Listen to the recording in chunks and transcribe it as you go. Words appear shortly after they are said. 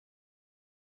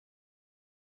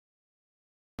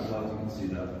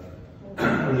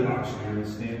where the auctioneer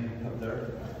is standing up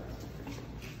there.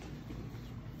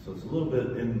 So it's a little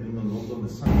bit in the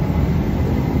sun.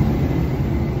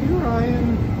 Hey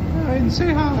Ryan. Ryan,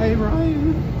 say hi,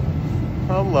 Ryan.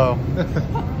 Hello.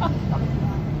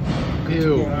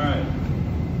 Ew. All right.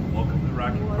 Welcome to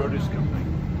Rocky Produce Company.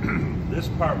 This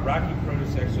part, Rocky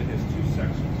Produce, actually has two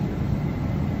sections here.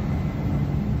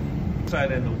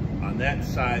 Side and on that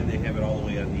side, they have it all the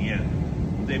way on the end.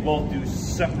 They both do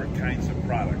separate kinds of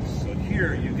products. So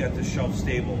here, you've got the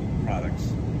shelf-stable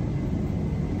products.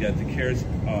 You got the carrots,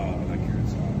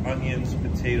 onions,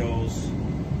 potatoes,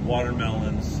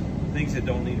 watermelons, things that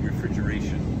don't need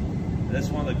refrigeration. And that's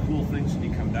one of the cool things when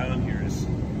you come down here is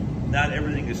not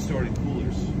everything is stored in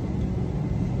coolers.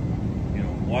 You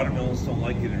know, watermelons don't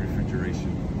like it in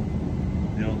refrigeration.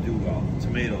 They don't do well.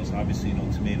 Tomatoes, obviously, you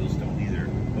know, tomatoes don't either.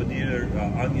 But neither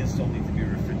onions don't need to be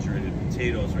refrigerated.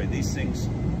 Potatoes, right? These things,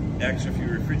 actually, if you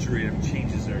refrigerate them,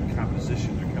 changes their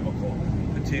composition, their chemical.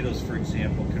 Potatoes, for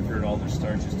example, convert all their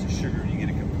starches to sugar. You get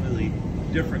a completely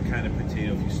different kind of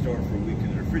potato if you store it for a week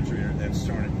in the refrigerator than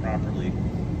storing it properly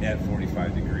at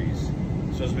 45 degrees.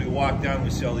 So as we walk down, we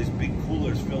see all these big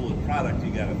coolers filled with product.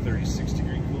 You got a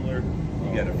 36-degree cooler,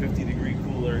 you got a 50-degree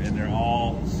cooler, and they're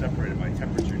all separated by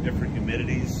temperature, different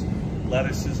humidities.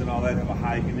 Lettuces and all that have a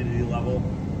high humidity level.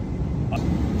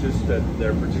 Just that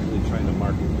they're particularly trying to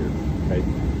market here, okay?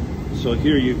 So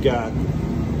here you've got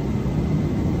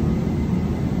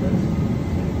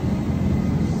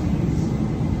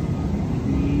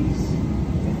B's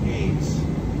and A's.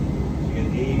 You get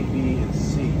A, B, and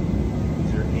C.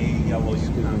 These are A, yellow,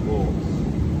 skin on golds.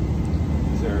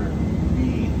 These are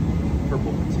B,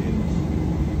 purple potatoes.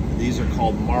 And these are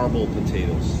called marble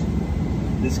potatoes.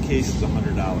 In this case, it's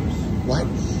 $100. What?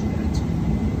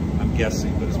 I'm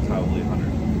guessing, but it's probably 100.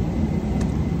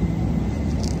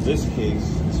 In this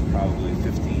case, it's probably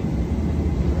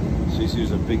 15. So you see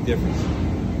there's a big difference.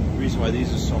 The reason why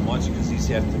these are so much is because these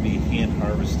have to be hand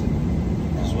harvested.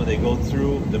 Because when they go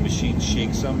through, the machine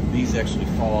shakes them. These actually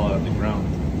fall out of the ground.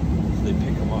 So they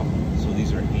pick them up. So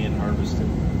these are hand harvested.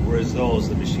 Whereas those,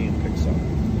 the machine picks up.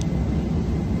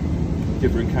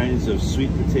 Different kinds of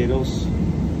sweet potatoes.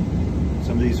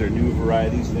 Some of these are new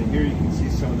varieties. Then here you can see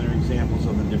some of their examples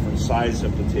of the different size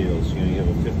of potatoes. You know, you have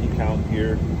a 50 count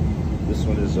here. This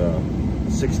one is a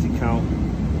 60 count,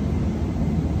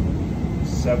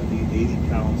 70, 80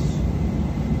 counts.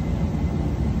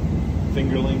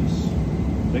 Fingerlings,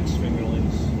 mixed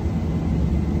fingerlings.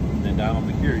 And then down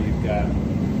over here you've got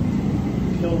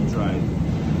kiln dried.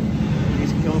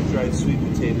 These kiln dried sweet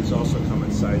potatoes also come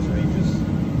in size ranges.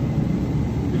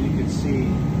 But you can see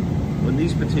when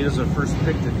these potatoes are first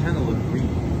picked, they kind of look green.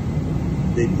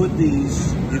 They put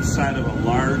these inside of a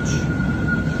large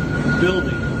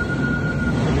building,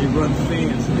 and they run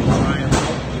fans and they dry them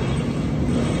out.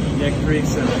 And that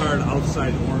creates that hard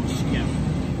outside orange skin.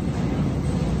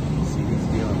 See, he's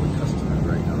dealing with customers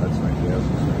right now. That's right.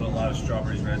 Yeah. A lot of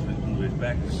strawberries, raspberries, blueberries,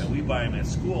 blackberries, and we buy them at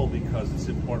school because it's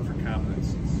important for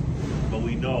competencies. But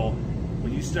we know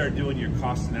when you start doing your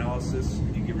cost analysis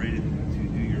and you get ready to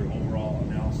do your overall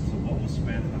analysis of what was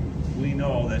spent, we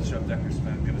know that Chef Decker's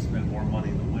going to spend more money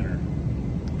in the winter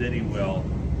than he will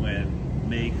when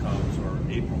May comes or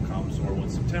April comes or when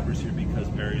September's here because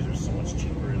berries are so much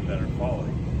cheaper and better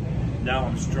quality. Now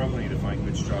I'm struggling to find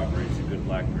good strawberries and good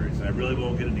blackberries, and I really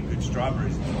won't get any good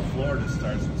strawberries until Florida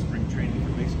starts when spring training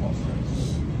for baseball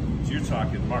starts. So you're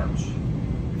talking March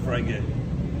before I get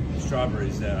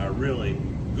strawberries that are really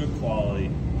good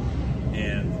quality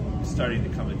and starting to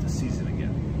come into season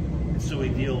again. And so we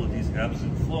deal with these ebbs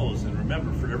and flows. And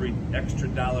remember, for every extra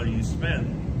dollar you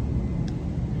spend,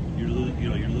 you're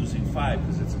losing $5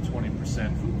 because it's a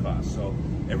 20% food cost. So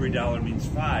every dollar means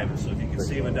 $5. So if you can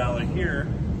save a dollar here,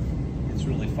 it's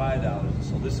really $5.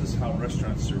 So this is how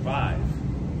restaurants survive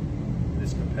in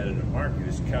this competitive market.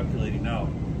 Is calculating out.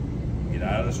 Get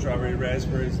out of the strawberry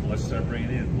raspberries and let's start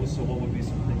bringing in. Well, so what would be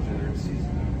some things that are in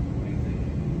season?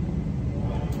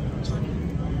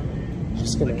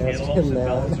 Just gonna ask him that.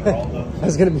 I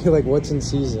was gonna be like, what's in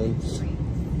season?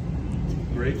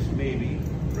 Grapes, maybe,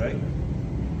 right?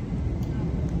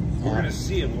 We're gonna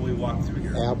see them when we walk through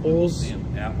here. Apples?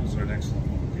 Apples are an excellent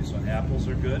one. Okay, so apples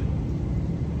are good.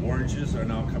 Oranges are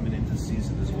now coming into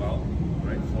season as well,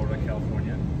 right? Florida,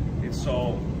 California. And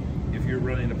so, if you're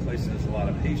running a place that has a lot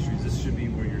of pastries, this should be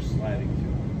where you're sliding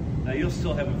to. Now, you'll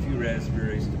still have a few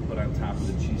raspberries to put on top of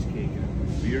the cheesecake,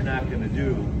 but you're not gonna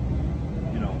do,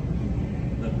 you know,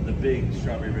 the big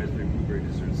strawberry, raspberry, blueberry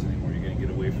desserts anymore. You're going to get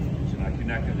away from those. You're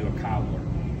not going to do a cobbler,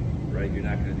 right? You're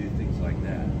not going to do things like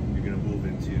that. You're going to move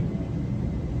into,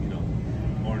 you know,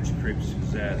 orange crepe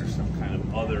Suzette or some kind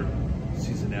of other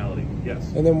seasonality.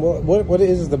 Yes. And then what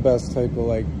is the best type of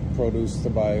like produce to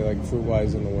buy, like fruit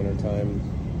wise, in the wintertime?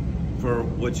 For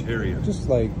which area? Just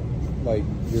like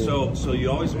your, so you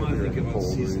always want to think about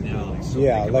seasonality. So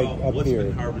yeah, think like about up what's here.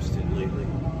 been harvested lately.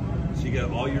 So you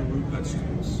got all your root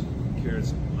vegetables,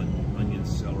 carrots, onions,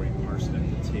 celery, parsnip,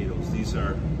 potatoes. These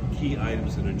are key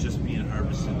items that are just being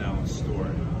harvested now and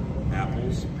stored.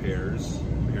 Apples, pears.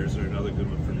 Pears are another good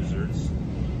one for desserts.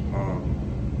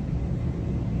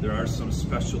 There are some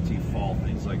specialty fall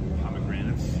things like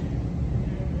pomegranates,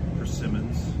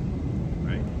 persimmons,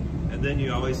 right? And then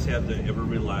you always have the ever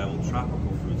reliable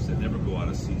tropical fruits that never go out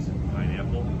of season.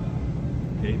 Pineapple,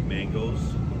 okay, mangoes,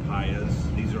 papayas.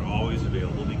 These are always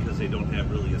available because they don't have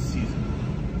really a season,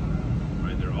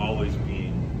 right? They're always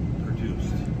being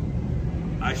produced.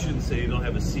 I shouldn't say they don't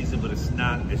have a season, but it's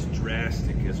not as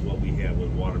drastic as what we have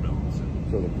with watermelons.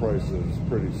 So the price is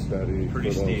pretty steady. Pretty for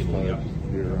those stable, yeah. types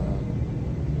year on.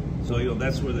 So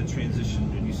that's where the transition.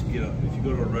 When you get up, if you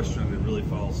go to a restaurant that really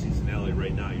follows seasonality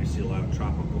right now, you see a lot of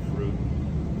tropical fruit,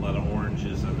 a lot of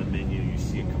oranges on the menu. You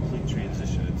see a complete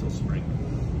transition until spring.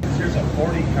 Here's a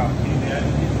 40 company that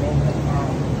is over a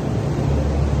pound.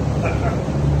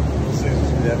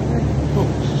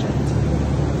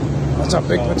 That's a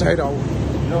big potato.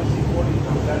 You don't see 40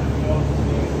 pounds. That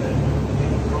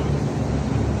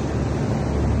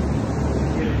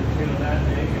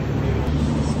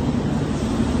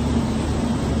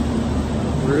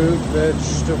Root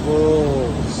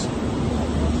vegetables.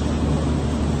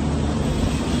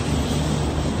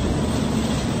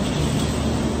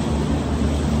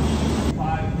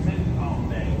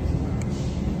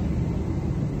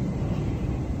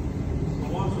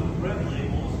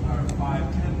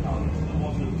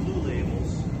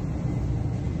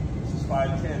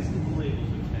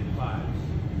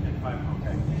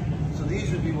 So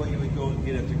these would be what you would go and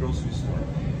get at the grocery store,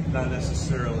 not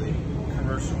necessarily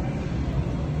commercial.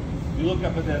 You look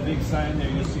up at that big sign there,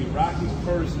 you'll see Rocky's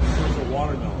Produce and there's a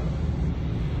watermelon.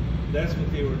 That's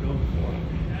what they were known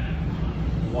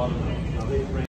for. Watermelon. Now they bring